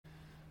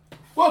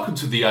Welcome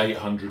to the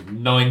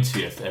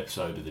 890th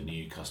episode of the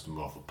New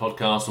Customer Offer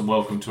podcast, and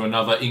welcome to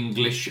another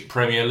English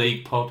Premier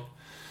League pod.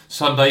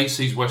 Sunday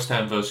sees West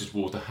Ham versus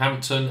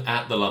Wolverhampton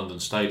at the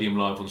London Stadium,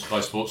 live on Sky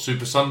Sports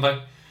Super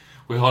Sunday.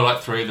 We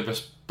highlight three of the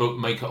best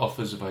bookmaker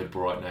offers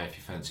available right now if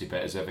you fancy a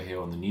bet as ever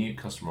here on the New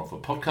Customer Offer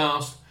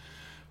podcast.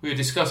 We are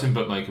discussing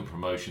bookmaker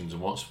promotions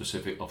and what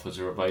specific offers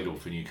are available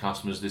for new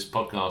customers. This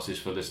podcast is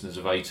for listeners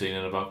of 18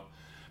 and above.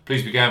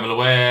 Please be gamble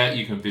aware.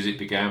 You can visit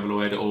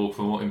begambleaware.org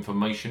for more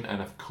information,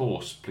 and of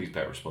course, please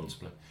bet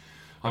responsibly.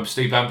 I'm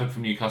Steve Bamford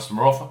from New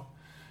Customer Offer,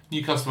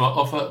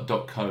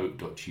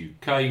 newcustomeroffer.co.uk. You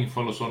can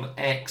follow us on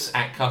X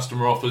at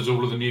Customer Offers.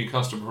 All of the new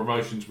customer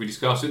promotions we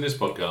discuss in this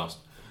podcast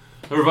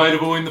are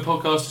available in the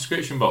podcast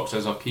description box,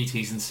 as are key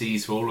T's and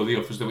C's for all of the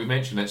offers that we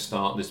mentioned. Let's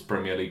start this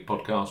Premier League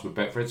podcast with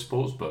Betfred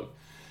Sportsbook.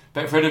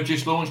 Betfred have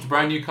just launched a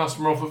brand new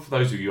customer offer for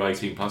those of you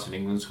 18 plus in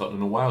England,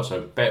 Scotland and Wales.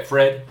 So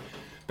Betfred,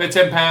 bet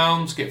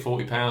 £10, get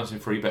 £40 in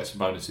free bets and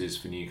bonuses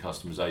for new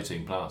customers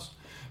 18 plus.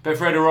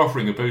 Betfred are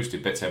offering a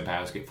boosted bet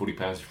 £10, get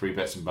 £40 in free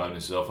bets and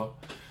bonuses offer.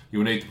 You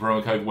will need the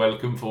promo code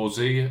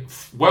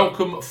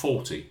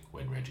WELCOME40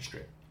 when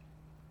registering.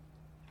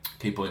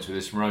 Key points for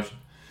this promotion: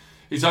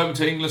 it's open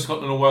to England,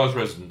 Scotland and Wales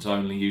residents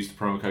only. Use the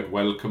promo code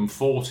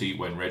WELCOME40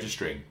 when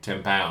registering.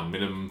 £10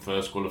 minimum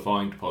first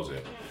qualifying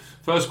deposit.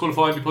 First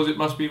qualifying deposit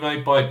must be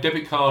made by a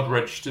debit card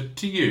registered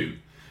to you.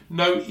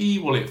 No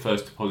e-wallet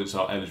first deposits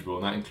are eligible,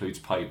 and that includes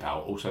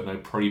PayPal. Also, no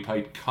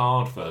prepaid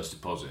card first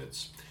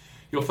deposits.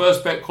 Your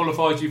first bet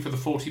qualifies you for the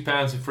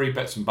 £40 in free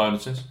bets and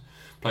bonuses.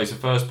 Place a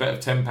first bet of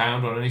 £10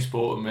 on any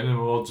sport at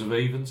minimum odds of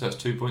evens. That's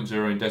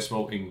 2.0 in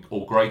decimal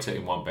or greater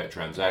in one bet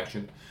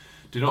transaction.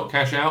 Do not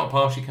cash out or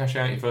partially cash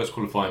out your first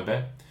qualifying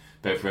bet.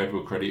 Betfred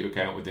will credit your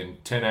account within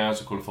 10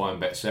 hours of qualifying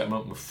bet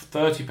settlement with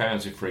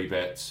 £30 in free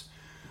bets,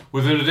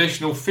 with an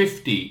additional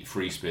 50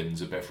 free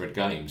spins at Betfred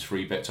games.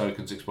 Free bet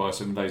tokens expire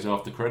 7 days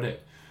after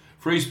credit.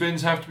 Free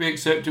spins have to be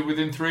accepted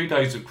within 3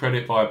 days of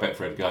credit via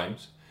Betfred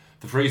games.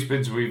 The free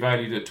spins will be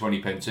valued at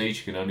 20 pence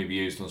each. Can only be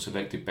used on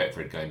selected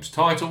Betfred games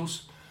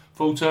titles.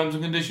 Full terms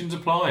and conditions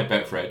apply.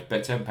 Betfred,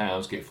 bet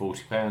 £10, get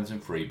 £40 in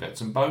free bets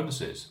and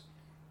bonuses.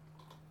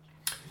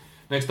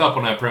 Next up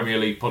on our Premier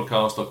League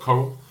podcast are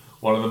Coral,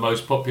 one of the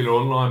most popular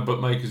online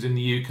bookmakers in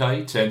the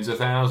UK. Tens of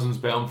thousands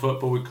bet on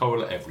football with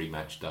Coral every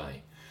match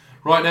day.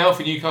 Right now,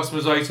 for new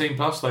customers 18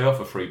 plus, they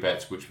offer free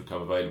bets which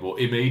become available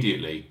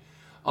immediately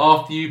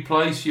after you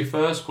place your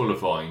first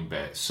qualifying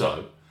bet.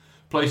 So,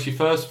 place your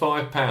first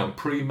 £5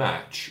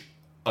 pre-match,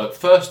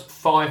 first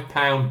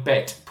 £5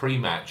 bet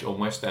pre-match on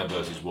West Ham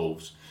versus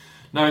Wolves,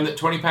 knowing that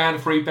 £20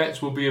 free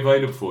bets will be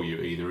available for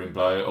you either in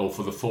play or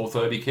for the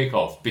 4:30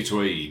 kickoff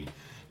between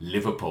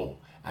Liverpool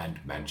and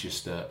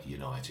Manchester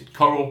United.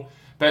 Coral,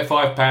 bet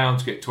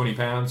 £5, get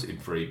 £20 in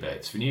free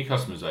bets. For new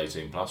customers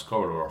 18 plus,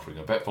 Coral are offering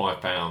a bet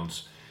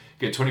 £5,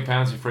 get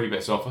 £20 in free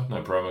bets offer.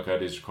 No promo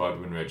code is required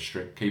when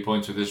registering. Key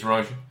points of this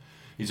promotion: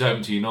 it's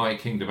open to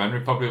United Kingdom and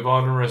Republic of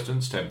Ireland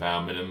residents.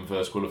 £10 minimum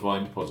first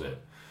qualifying deposit.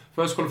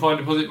 First qualifying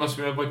deposit must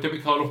be made by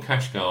debit card or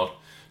cash card.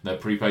 No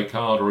prepaid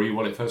card or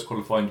e-wallet first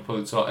qualifying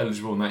deposits are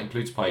eligible, and that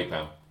includes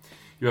PayPal.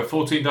 You have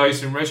 14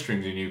 days in registering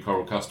as a new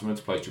Coral customer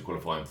to place your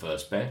qualifying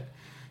first bet.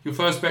 Your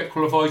first bet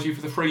qualifies you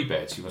for the free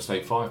bets. You must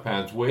take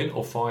 £5 win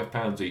or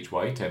 £5 each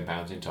way,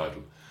 £10 in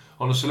total,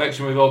 on a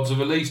selection with odds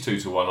of at least 2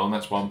 to 1 on,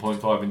 that's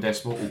 1.5 in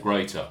decimal or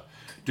greater.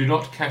 Do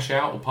not cash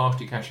out or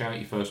partially cash out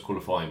your first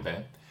qualifying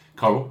bet.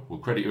 Coral will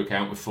credit your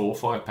account with 4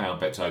 £5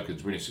 bet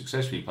tokens when you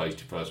successfully placed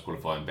your first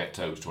qualifying bet,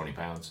 totals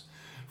 £20.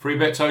 Free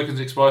bet tokens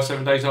expire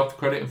 7 days after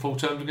credit and full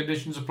terms and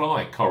conditions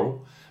apply.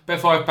 Coral,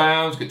 bet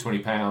 £5, get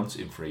 £20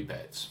 in free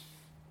bets.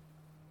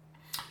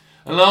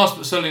 And last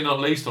but certainly not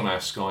least on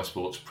our Sky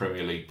Sports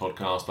Premier League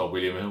podcast are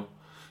William Hill,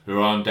 who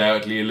are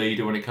undoubtedly a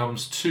leader when it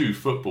comes to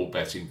football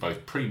betting,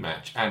 both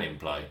pre-match and in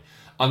play.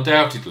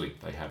 Undoubtedly,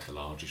 they have the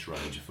largest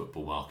range of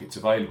football markets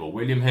available.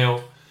 William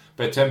Hill,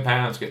 bet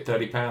 £10, get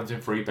 £30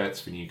 in free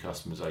bets for new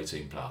customers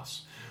 18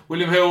 plus.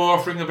 William Hill are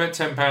offering a bet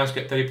 £10,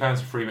 get £30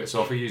 in free bets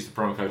offer. Use the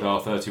promo code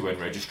R30 when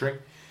registering.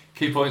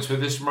 Key points for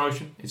this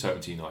promotion: it's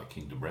open to United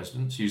Kingdom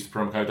residents. Use the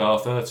promo code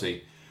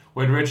R30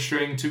 when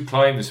registering to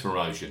claim this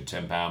promotion.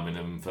 £10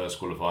 minimum first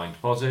qualifying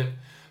deposit.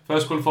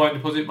 First qualifying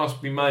deposit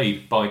must be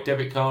made by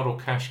debit card or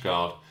cash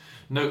card.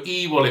 No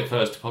e-wallet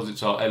first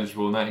deposits are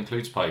eligible, and that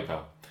includes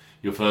PayPal.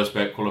 Your first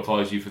bet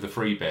qualifies you for the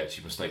free bets.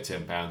 You must take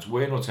 £10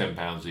 win or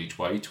 £10 each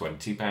way,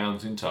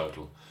 £20 in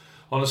total,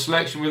 on a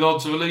selection with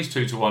odds of at least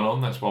 2 to 1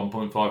 on, that's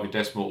 1.5 in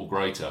decimal or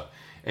greater.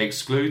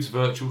 Excludes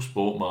virtual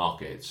sport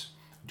markets.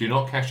 Do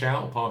not cash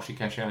out or partially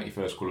cash out your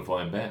first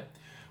qualifying bet.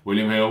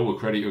 William Hill will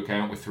credit your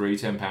account with 3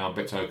 £10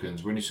 bet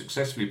tokens when you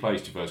successfully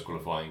placed your first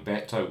qualifying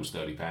bet, totals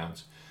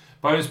 £30.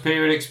 Bonus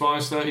period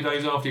expires 30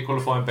 days after your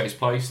qualifying bet is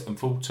placed, and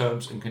full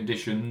terms and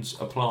conditions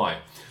apply.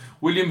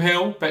 William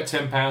Hill, bet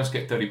 £10,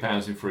 get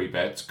 £30 in free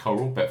bets.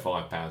 Coral, bet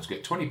 £5,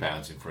 get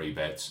 £20 in free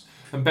bets.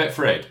 And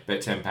Betfred,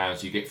 bet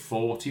 £10, you get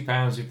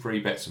 £40 in free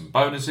bets and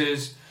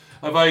bonuses.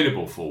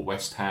 Available for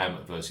West Ham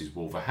versus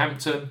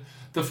Wolverhampton,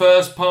 the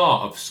first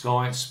part of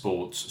Sky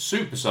Sports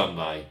Super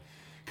Sunday.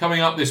 Coming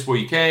up this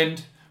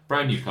weekend,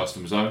 Brand new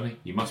customers only.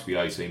 You must be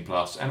 18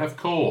 plus. And of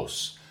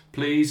course,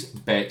 please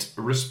bet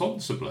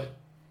responsibly.